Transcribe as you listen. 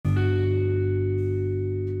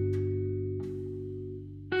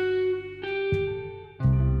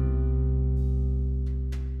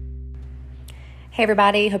Hey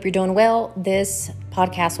everybody, hope you're doing well. This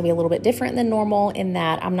podcast will be a little bit different than normal in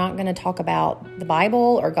that I'm not going to talk about the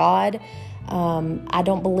Bible or God. I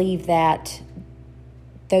don't believe that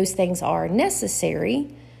those things are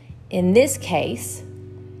necessary in this case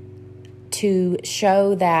to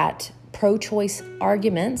show that pro-choice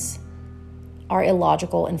arguments are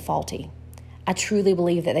illogical and faulty. I truly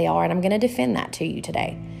believe that they are, and I'm going to defend that to you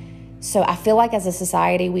today. So I feel like as a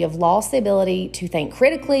society, we have lost the ability to think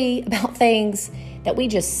critically about things, that we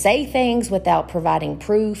just say things without providing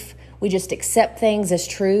proof. We just accept things as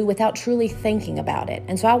true without truly thinking about it.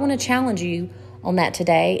 And so I want to challenge you on that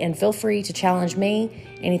today, and feel free to challenge me,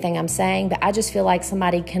 anything I'm saying, but I just feel like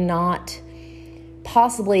somebody cannot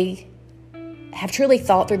possibly have truly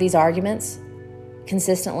thought through these arguments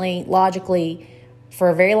consistently, logically, for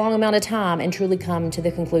a very long amount of time and truly come to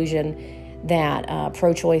the conclusion that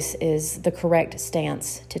pro-choice is the correct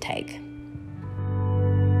stance to take.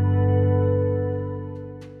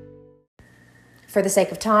 For the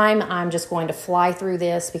sake of time, I'm just going to fly through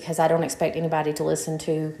this because I don't expect anybody to listen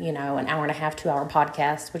to, an hour and a half, 2-hour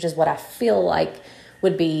podcast, which is what I feel like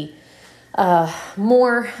would be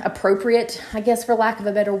more appropriate, I guess, for lack of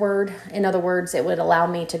a better word. In other words, it would allow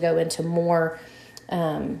me to go into more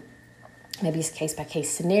maybe case-by-case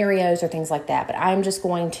scenarios or things like that. But I'm just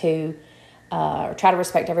going to try to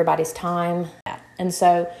respect everybody's time. And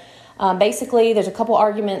so basically, there's a couple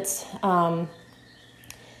arguments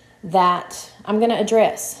that I'm going to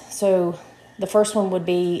address. So the first one would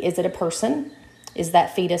be, is it a person? Is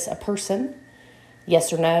that fetus a person?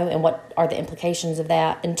 Yes or no? And what are the implications of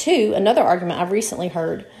that? And two, another argument I've recently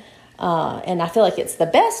heard, and I feel like it's the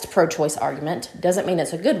best pro-choice argument, doesn't mean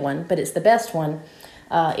it's a good one, but it's the best one,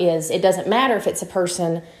 is it doesn't matter if it's a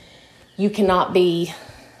person. You cannot be,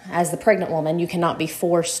 as the pregnant woman, you cannot be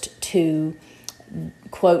forced to,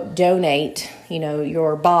 quote, donate,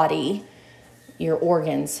 your body, your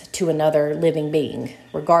organs to another living being,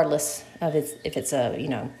 regardless of if it's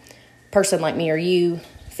a, person like me or you,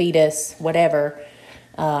 fetus, whatever.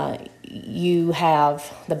 You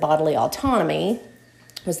have the bodily autonomy,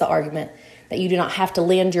 was the argument, that you do not have to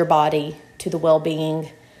lend your body to the well-being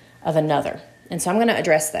of another. And so I'm going to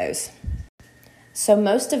address those. So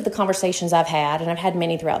most of the conversations I've had, and I've had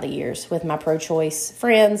many throughout the years with my pro-choice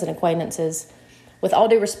friends and acquaintances, with all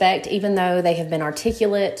due respect, even though they have been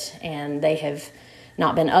articulate and they have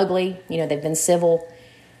not been ugly, they've been civil,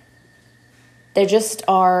 they just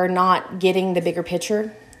are not getting the bigger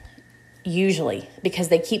picture, usually, because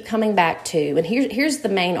they keep coming back to, and here's the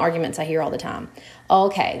main arguments I hear all the time.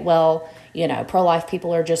 Okay, well, pro-life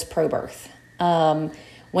people are just pro-birth.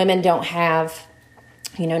 Women don't have,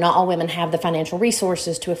 not all women have the financial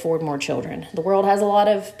resources to afford more children. The world has a lot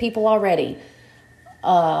of people already.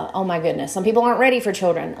 Oh my goodness, some people aren't ready for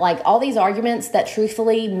children. Like all these arguments that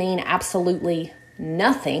truthfully mean absolutely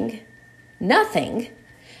nothing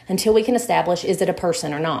until we can establish, is it a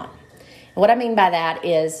person or not? And what I mean by that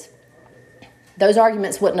is those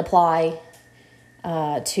arguments wouldn't apply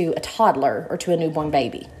to a toddler or to a newborn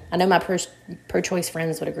baby. I know my pro-choice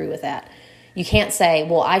friends would agree with that. You can't say,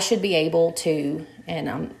 well, I should be able to, and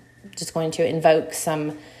I'm just going to invoke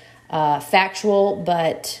some factual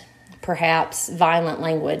but perhaps violent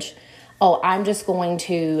language. Oh, I'm just going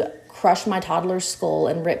to crush my toddler's skull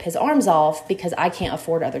and rip his arms off because I can't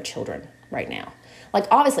afford other children right now. Like,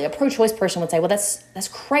 obviously, a pro-choice person would say, well, that's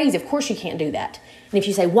crazy. Of course you can't do that. And if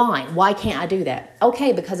you say, why? Why can't I do that?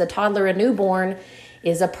 Okay, because a toddler, a newborn,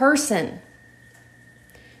 is a person.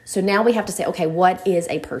 So now we have to say, okay, what is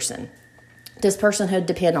a person? Does personhood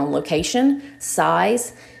depend on location,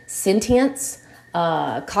 size, sentience,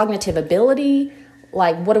 cognitive ability?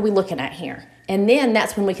 Like, what are we looking at here? And then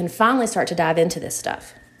that's when we can finally start to dive into this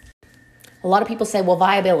stuff. A lot of people say, well,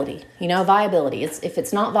 viability. Viability. If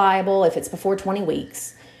it's not viable, if it's before 20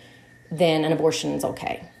 weeks, then an abortion is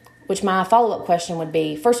okay. Which my follow-up question would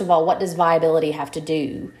be, first of all, what does viability have to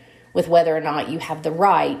do with whether or not you have the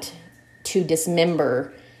right to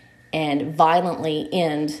dismember and violently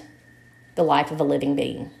end the life of a living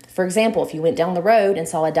being? For example, if you went down the road and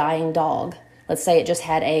saw a dying dog, let's say it just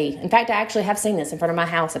had in fact, I actually have seen this in front of my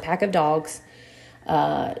house, a pack of dogs,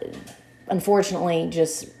 unfortunately,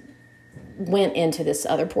 just went into this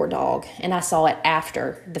other poor dog, and I saw it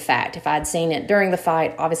after the fact. If I had seen it during the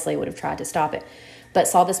fight, obviously I would have tried to stop it, but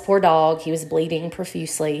saw this poor dog. He was bleeding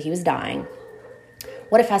profusely. He was dying.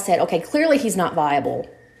 What if I said, okay, clearly he's not viable.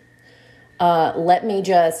 Let me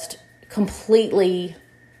just completely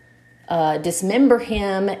dismember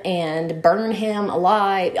him and burn him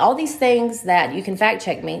alive. All these things that you can fact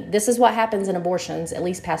check me. This is what happens in abortions, at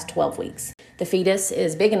least past 12 weeks. The fetus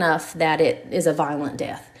is big enough that it is a violent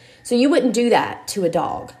death. So you wouldn't do that to a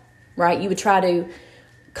dog, right? You would try to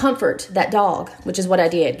comfort that dog, which is what I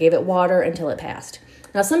did. Gave it water until it passed.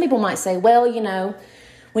 Now, some people might say, well,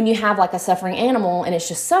 when you have like a suffering animal and it's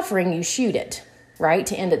just suffering, you shoot it, right,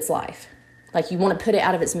 to end its life. Like you want to put it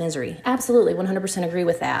out of its misery. Absolutely, 100% agree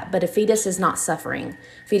with that. But a fetus is not suffering.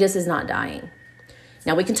 Fetus is not dying.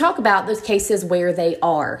 Now, we can talk about those cases where they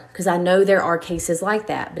are, because I know there are cases like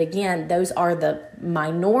that. But again, those are the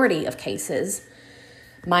minority of cases,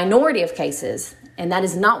 and that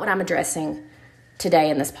is not what I'm addressing today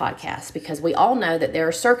in this podcast, because we all know that there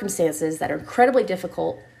are circumstances that are incredibly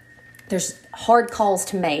difficult. There's hard calls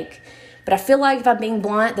to make. But I feel like, if I'm being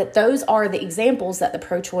blunt, that those are the examples that the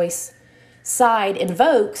pro-choice side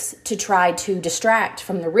invokes to try to distract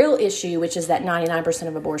from the real issue, which is that 99%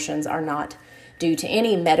 of abortions are not due to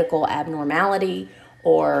any medical abnormality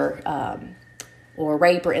or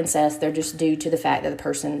rape or incest. They're just due to the fact that the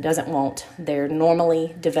person doesn't want their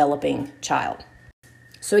normally developing child.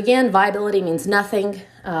 So again, viability means nothing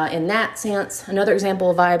in that sense. Another example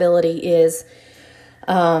of viability is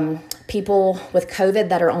people with COVID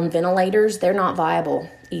that are on ventilators. They're not viable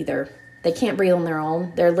either. They can't breathe on their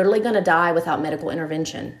own. They're literally going to die without medical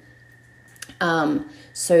intervention.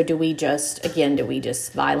 So do we just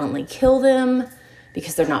violently kill them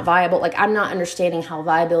because they're not viable? Like, I'm not understanding how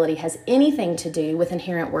viability has anything to do with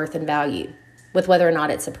inherent worth and value, with whether or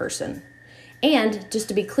not it's a person. And just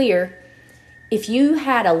to be clear, if you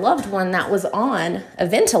had a loved one that was on a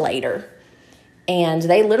ventilator and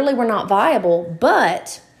they literally were not viable,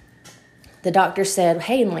 but the doctor said,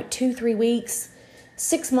 hey, in like 2-3 weeks,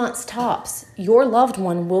 6 months tops, your loved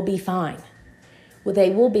one will be fine. Well,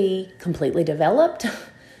 they will be completely developed.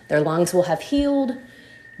 Their lungs will have healed.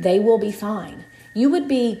 They will be fine. You would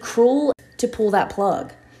be cruel to pull that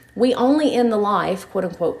plug. We only end the life, quote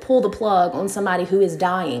unquote, pull the plug on somebody who is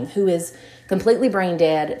dying, who is completely brain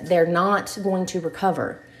dead. They're not going to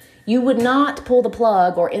recover. You would not pull the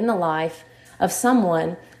plug or end the life of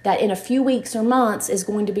someone that in a few weeks or months is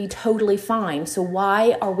going to be totally fine. So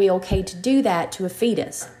why are we okay to do that to a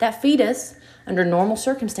fetus? That fetus, under normal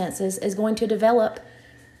circumstances, is going to develop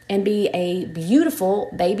and be a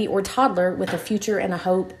beautiful baby or toddler with a future and a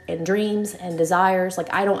hope and dreams and desires.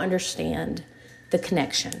 Like, I don't understand the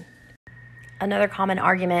connection. Another common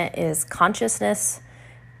argument is consciousness,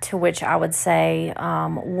 to which I would say,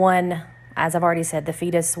 one, as I've already said, the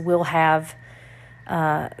fetus will have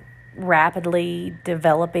rapidly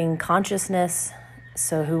developing consciousness.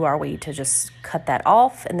 So who are we to just cut that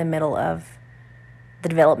off in the middle of the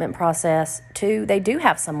development process? Two, they do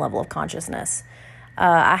have some level of consciousness.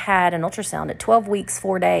 I had an ultrasound at 12 weeks,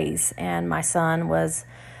 4 days, and my son was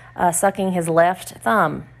sucking his left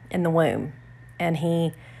thumb in the womb. And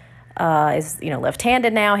he is,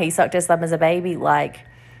 left-handed now. He sucked his thumb as a baby. Like,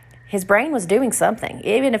 his brain was doing something,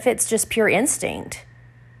 even if it's just pure instinct.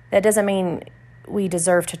 That doesn't mean we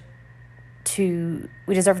deserve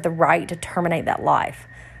we deserve the right to terminate that life.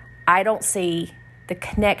 I don't see the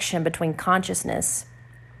connection between consciousness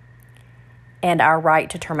and our right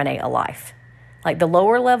to terminate a life. Like, the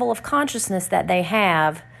lower level of consciousness that they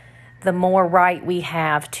have, the more right we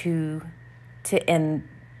have to end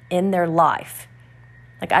their life.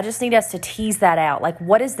 Like, I just need us to tease that out. Like,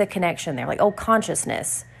 what is the connection there? Like,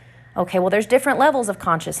 consciousness. Okay, well, there's different levels of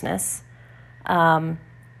consciousness.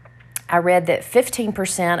 I read that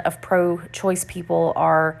 15% of pro-choice people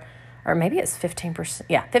are, or maybe it's 15%.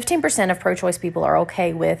 Yeah, 15% of pro-choice people are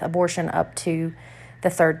okay with abortion up to the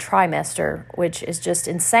 3rd trimester, which is just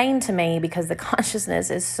insane to me because the consciousness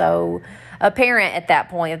is so apparent at that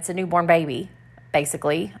point. It's a newborn baby,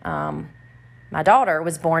 basically. My daughter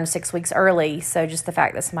was born 6 weeks early, so just the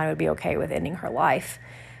fact that somebody would be okay with ending her life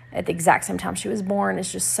at the exact same time she was born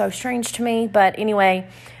is just so strange to me. But anyway,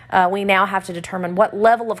 we now have to determine what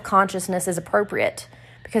level of consciousness is appropriate,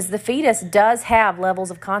 because the fetus does have levels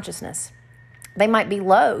of consciousness. They might be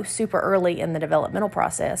low super early in the developmental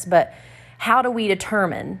process, but how do we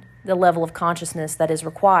determine the level of consciousness that is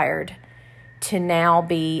required to now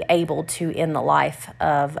be able to end the life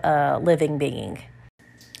of a living being?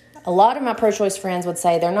 A lot of my pro-choice friends would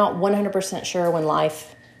say they're not 100% sure when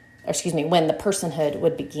when the personhood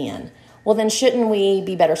would begin. Well, then shouldn't we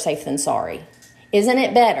be better safe than sorry? Isn't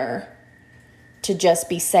it better to just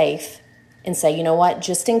be safe and say, you know what,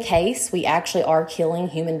 just in case we actually are killing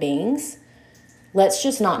human beings, let's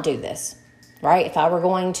just not do this, right? If I were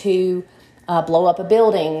going to blow up a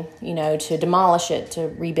building, to demolish it, to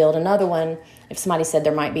rebuild another one, if somebody said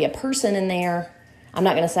there might be a person in there, I'm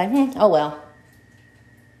not going to say, oh well.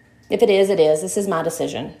 If it is, it is. This is my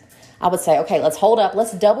decision. I would say, okay, let's hold up.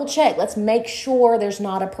 Let's double check. Let's make sure there's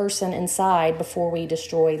not a person inside before we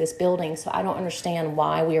destroy this building. So I don't understand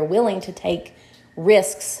why we are willing to take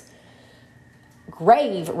risks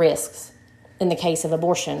grave risks in the case of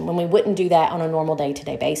abortion when we wouldn't do that on a normal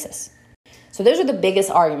day-to-day basis. So those are the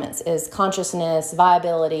biggest arguments, is consciousness,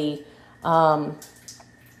 viability. I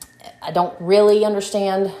don't really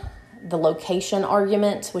understand the location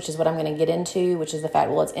argument, which is what I'm going to get into, which is the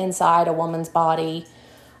fact, well, it's inside a woman's body.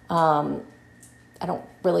 I don't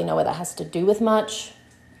really know what that has to do with much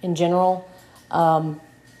in general.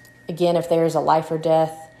 Again, if there's a life or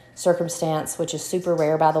death circumstance, which is super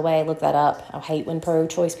rare, by the way, look that up. I hate when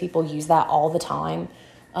pro-choice people use that all the time,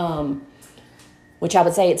 which I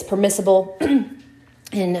would say it's permissible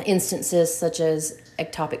in instances such as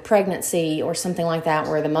ectopic pregnancy or something like that,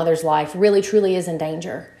 where the mother's life really truly is in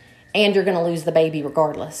danger and you're going to lose the baby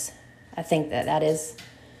regardless. I think that is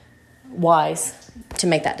wise to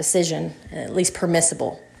make that decision, at least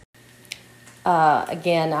permissible.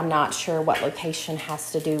 Again, I'm not sure what location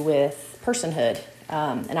has to do with personhood.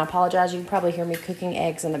 And I apologize, you can probably hear me cooking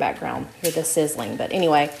eggs in the background, hear the sizzling. But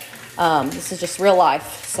anyway, this is just real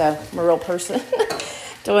life, so I'm a real person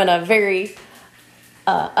doing a very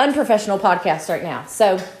unprofessional podcast right now.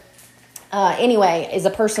 So anyway, is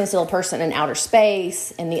a person still a person in outer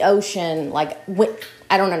space, in the ocean?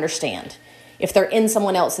 I don't understand. If they're in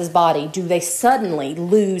someone else's body, do they suddenly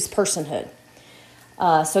lose personhood?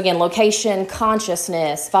 So again, location,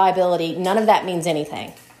 consciousness, viability, none of that means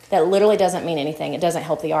anything. That literally doesn't mean anything. It doesn't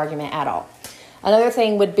help the argument at all. Another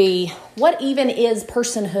thing would be, what even is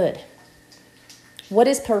personhood? What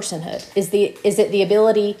is personhood? Is it the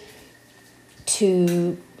ability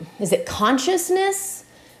to, is it consciousness?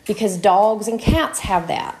 Because dogs and cats have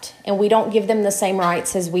that, and we don't give them the same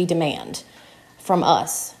rights as we demand from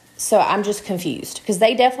us. So I'm just confused, because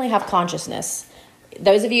they definitely have consciousness.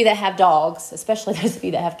 Those of you that have dogs, especially those of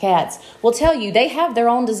you that have cats, will tell you they have their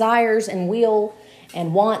own desires and will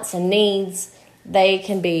and wants and needs. They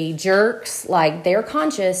can be jerks, like they're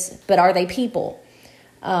conscious, but are they people?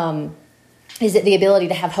 Is it the ability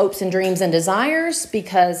to have hopes and dreams and desires?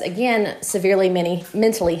 Because again, severely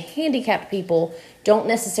mentally handicapped people don't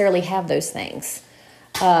necessarily have those things.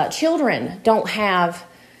 Children don't have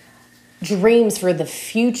dreams for the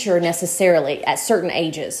future necessarily at certain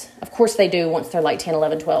ages. Of course they do once they're like 10,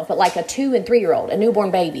 11, 12. But like a 2 and 3-year-old, a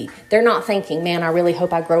newborn baby, they're not thinking, man, I really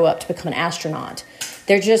hope I grow up to become an astronaut.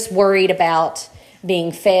 They're just worried about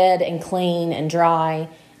being fed and clean and dry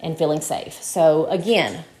and feeling safe. So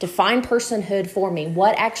again, define personhood for me.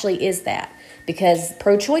 What actually is that? Because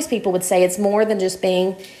pro-choice people would say it's more than just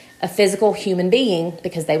being a physical human being,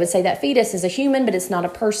 because they would say that fetus is a human, but it's not a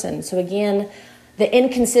person. So again, the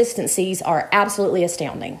inconsistencies are absolutely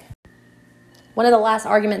astounding. One of the last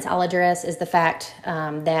arguments I'll address is the fact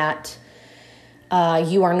that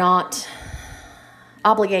you are not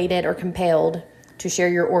obligated or compelled to share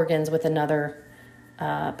your organs with another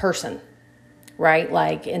person, right?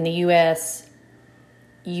 Like in the U.S.,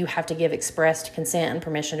 you have to give expressed consent and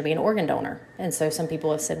permission to be an organ donor. And so some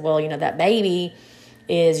people have said, well, that baby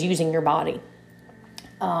is using your body,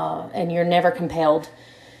 and you're never compelled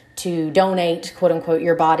to donate, quote unquote,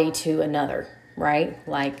 your body to another, right?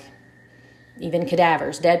 Like even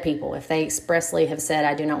cadavers, dead people, if they expressly have said,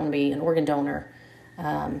 I do not want to be an organ donor,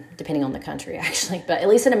 depending on the country actually, but at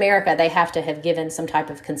least in America, they have to have given some type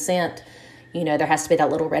of consent. There has to be that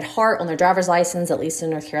little red heart on their driver's license, at least in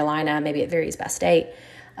North Carolina. Maybe it varies by state.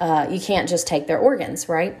 You can't just take their organs,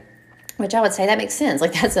 right? Which I would say that makes sense.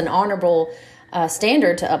 Like that's an honorable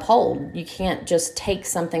standard to uphold. You can't just take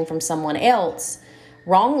something from someone else,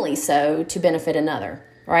 wrongly so, to benefit another,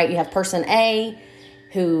 right? You have person A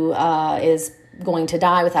who is going to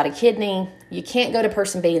die without a kidney. You can't go to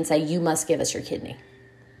person B and say, you must give us your kidney.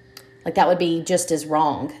 Like that would be just as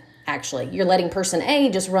wrong, actually. You're letting person A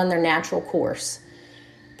just run their natural course.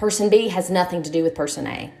 Person B has nothing to do with person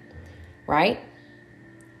A, right?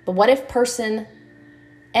 But what if person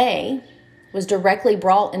A was directly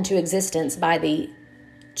brought into existence by the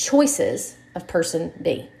choices of person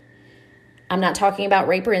B? I'm not talking about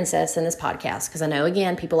rape or incest in this podcast, because I know,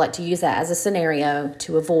 again, people like to use that as a scenario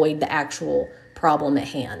to avoid the actual problem at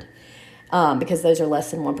hand, because those are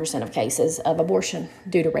less than 1% of cases of abortion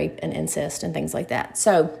due to rape and incest and things like that.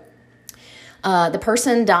 So the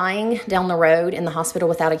person dying down the road in the hospital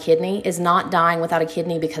without a kidney is not dying without a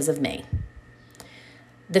kidney because of me.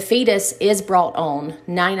 The fetus is brought on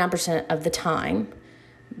 99% of the time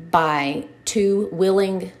by 2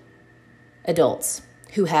 willing adults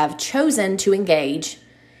who have chosen to engage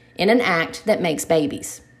in an act that makes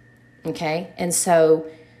babies, okay? And so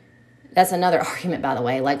that's another argument, by the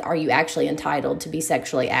way. Like, are you actually entitled to be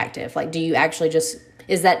sexually active? Like, do you actually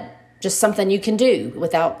is that just something you can do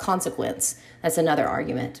without consequence? That's another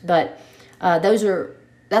argument. But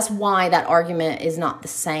that's why that argument is not the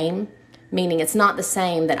same meaning it's not the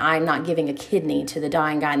same that I'm not giving a kidney to the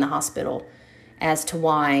dying guy in the hospital as to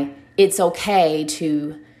why it's okay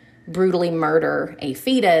to brutally murder a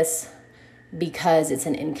fetus because it's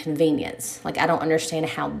an inconvenience. Like, I don't understand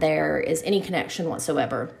how there is any connection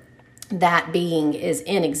whatsoever. That being is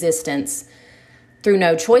in existence through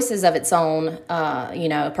no choices of its own.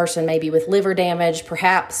 A person maybe with liver damage,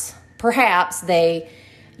 perhaps they,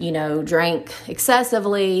 drank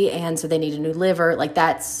excessively, and so they need a new liver. Like,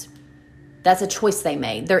 that's a choice they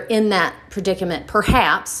made. They're in that predicament,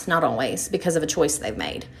 perhaps, not always, because of a choice they've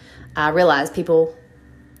made. I realize people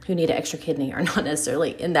who need an extra kidney are not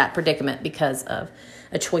necessarily in that predicament because of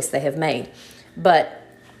a choice they have made. But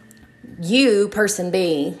you, person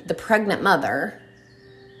B, the pregnant mother,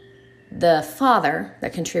 the father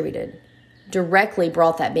that contributed, directly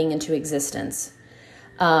brought that being into existence.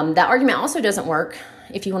 That argument also doesn't work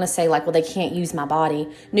if you want to say, like, well, they can't use my body.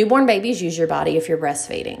 Newborn babies use your body if you're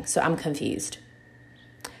breastfeeding, so I'm confused.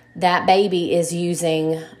 That baby is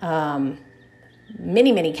using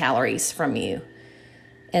many, many calories from you.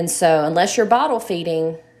 And so unless you're bottle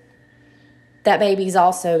feeding, that baby's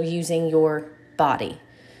also using your body.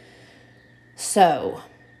 So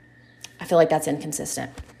I feel like that's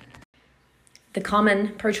inconsistent. The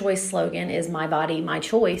common pro-choice slogan is "my body, my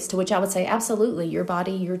choice," to which I would say, absolutely, your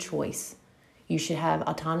body, your choice. You should have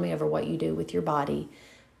autonomy over what you do with your body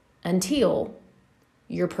until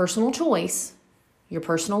your personal choice, your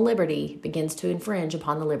personal liberty begins to infringe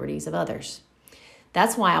upon the liberties of others.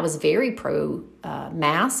 That's why I was very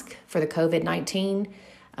pro-mask for the COVID-19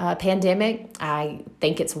 pandemic. I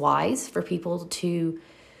think it's wise for people to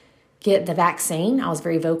get the vaccine. I was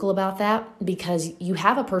very vocal about that because you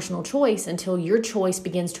have a personal choice until your choice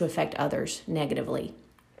begins to affect others negatively.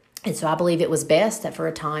 And so I believe it was best that for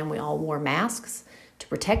a time we all wore masks to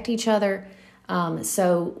protect each other.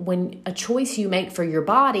 So when a choice you make for your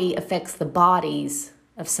body affects the bodies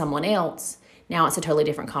of someone else, now it's a totally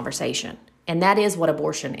different conversation. And that is what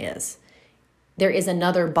abortion is. There is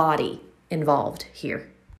another body involved here.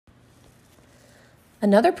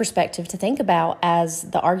 Another perspective to think about as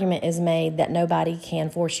the argument is made that nobody can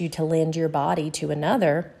force you to lend your body to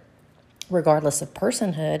another, regardless of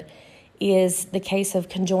personhood, is the case of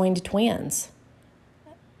conjoined twins.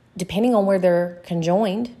 Depending on where they're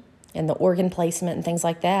conjoined and the organ placement and things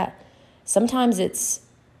like that, sometimes it's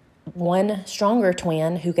one stronger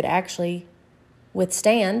twin who could actually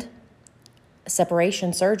withstand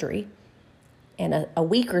separation surgery and a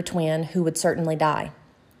weaker twin who would certainly die.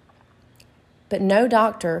 But no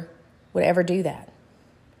doctor would ever do that.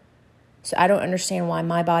 So I don't understand why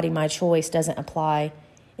my body, my choice doesn't apply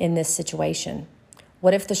in this situation.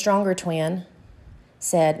 What if the stronger twin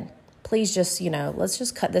said, please just, let's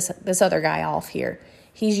just cut this other guy off here.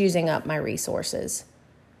 He's using up my resources.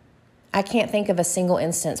 I can't think of a single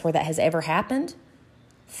instance where that has ever happened,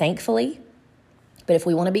 thankfully. But if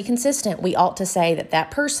we want to be consistent, we ought to say that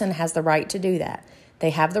that person has the right to do that.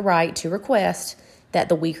 They have the right to request that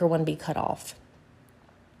the weaker one be cut off.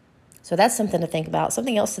 So that's something to think about.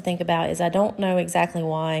 Something else to think about is I don't know exactly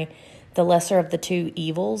why the lesser of the two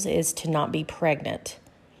evils is to not be pregnant.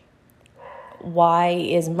 Why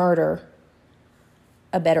is murder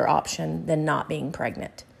a better option than not being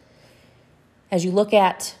pregnant? As you look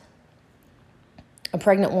at a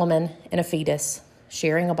pregnant woman and a fetus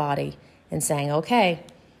sharing a body and saying, okay,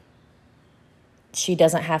 she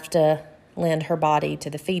doesn't have to lend her body to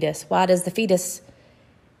the fetus. Why does the fetus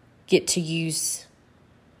get to use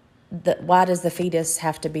why does the fetus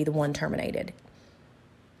have to be the one terminated?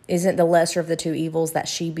 Isn't the lesser of the two evils that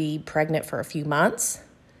she be pregnant for a few months?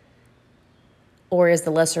 Or is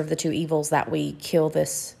the lesser of the two evils that we kill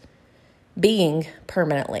this being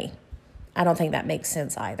permanently? I don't think that makes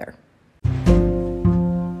sense either.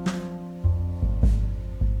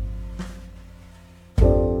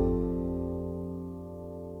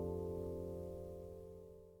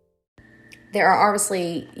 There are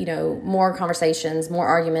obviously, more conversations, more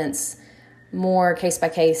arguments, more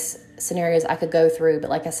case-by-case scenarios I could go through. But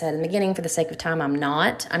like I said in the beginning, for the sake of time,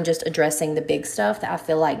 I'm just addressing the big stuff that I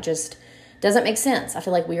feel like just doesn't make sense. I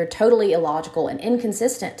feel like we are totally illogical and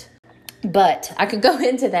inconsistent. But I could go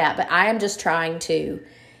into that, but I am just trying to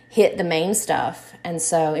hit the main stuff. And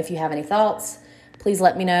so if you have any thoughts, please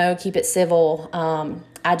let me know. Keep it civil.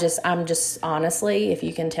 I'm just honestly, if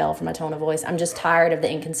you can tell from my tone of voice, I'm just tired of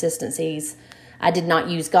the inconsistencies. I did not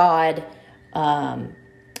use God.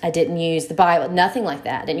 I didn't use the Bible, nothing like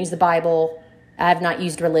that. I didn't use the Bible. I have not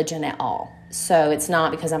used religion at all. So it's not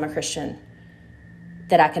because I'm a Christian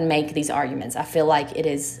that I can make these arguments. I feel like it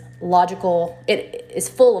is logical. It is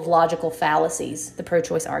full of logical fallacies, the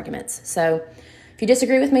pro-choice arguments. So if you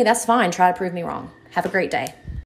disagree with me, that's fine. Try to prove me wrong. Have a great day.